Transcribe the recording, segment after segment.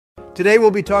Today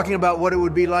we'll be talking about what it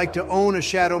would be like to own a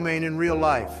Shadowmane in real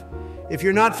life. If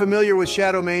you're not familiar with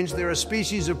Shadowmanes, they're a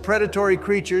species of predatory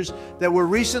creatures that were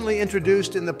recently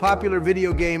introduced in the popular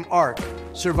video game Ark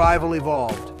Survival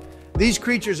Evolved. These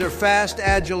creatures are fast,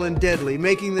 agile, and deadly,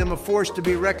 making them a force to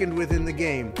be reckoned with in the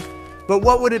game. But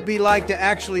what would it be like to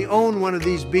actually own one of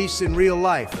these beasts in real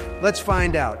life? Let's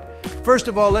find out. First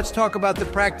of all, let's talk about the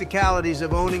practicalities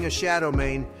of owning a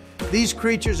Shadowmane. These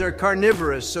creatures are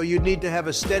carnivorous, so you'd need to have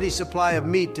a steady supply of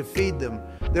meat to feed them.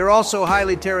 They're also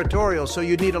highly territorial, so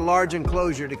you'd need a large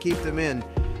enclosure to keep them in.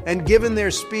 And given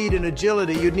their speed and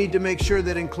agility, you'd need to make sure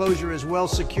that enclosure is well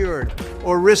secured,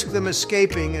 or risk them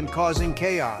escaping and causing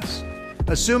chaos.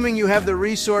 Assuming you have the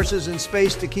resources and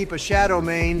space to keep a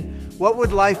Shadowmane, what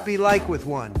would life be like with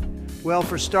one? Well,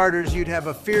 for starters, you'd have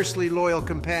a fiercely loyal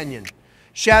companion.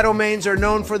 Shadowmanes are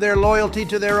known for their loyalty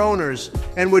to their owners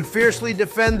and would fiercely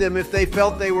defend them if they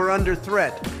felt they were under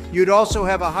threat. You'd also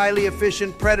have a highly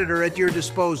efficient predator at your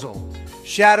disposal.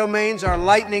 Shadowmanes are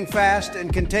lightning fast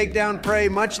and can take down prey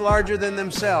much larger than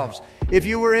themselves. If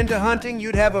you were into hunting,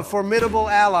 you'd have a formidable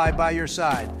ally by your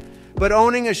side. But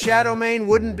owning a Shadowmane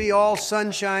wouldn't be all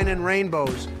sunshine and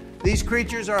rainbows. These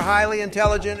creatures are highly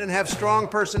intelligent and have strong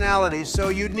personalities, so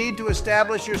you'd need to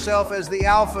establish yourself as the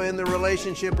alpha in the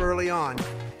relationship early on.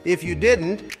 If you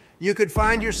didn't, you could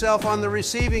find yourself on the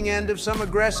receiving end of some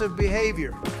aggressive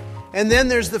behavior. And then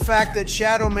there's the fact that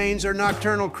Shadowmanes are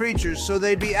nocturnal creatures, so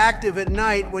they'd be active at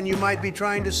night when you might be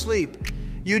trying to sleep.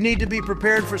 You'd need to be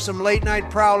prepared for some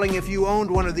late-night prowling if you owned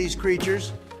one of these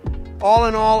creatures. All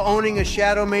in all, owning a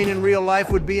Shadowmane in real life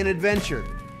would be an adventure.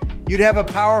 You'd have a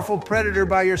powerful predator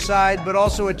by your side, but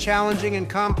also a challenging and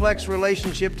complex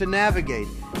relationship to navigate.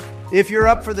 If you're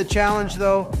up for the challenge,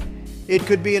 though, it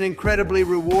could be an incredibly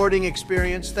rewarding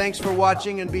experience. Thanks for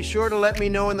watching, and be sure to let me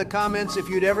know in the comments if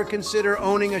you'd ever consider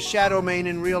owning a Shadowmane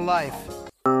in real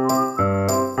life.